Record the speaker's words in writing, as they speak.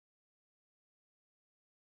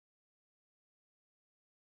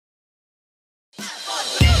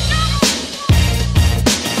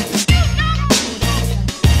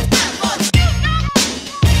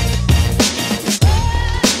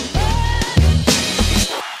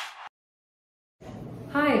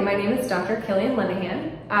my name is Dr.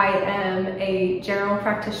 Killian-Teaser. I am a general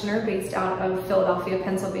practitioner based out of Philadelphia,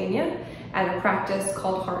 Pennsylvania at a practice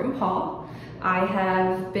called Heart and Paw. I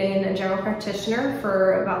have been a general practitioner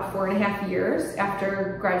for about 4.5 years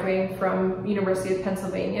after graduating from University of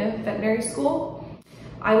Pennsylvania Veterinary School.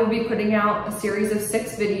 I will be putting out a series of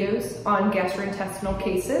 6 videos on gastrointestinal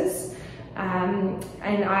cases. And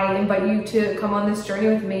I invite you to come on this journey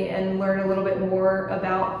with me and learn a little bit more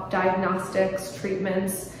about diagnostics,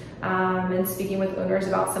 treatments, and speaking with owners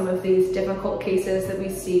about some of these difficult cases that we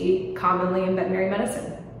see commonly in veterinary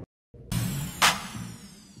medicine.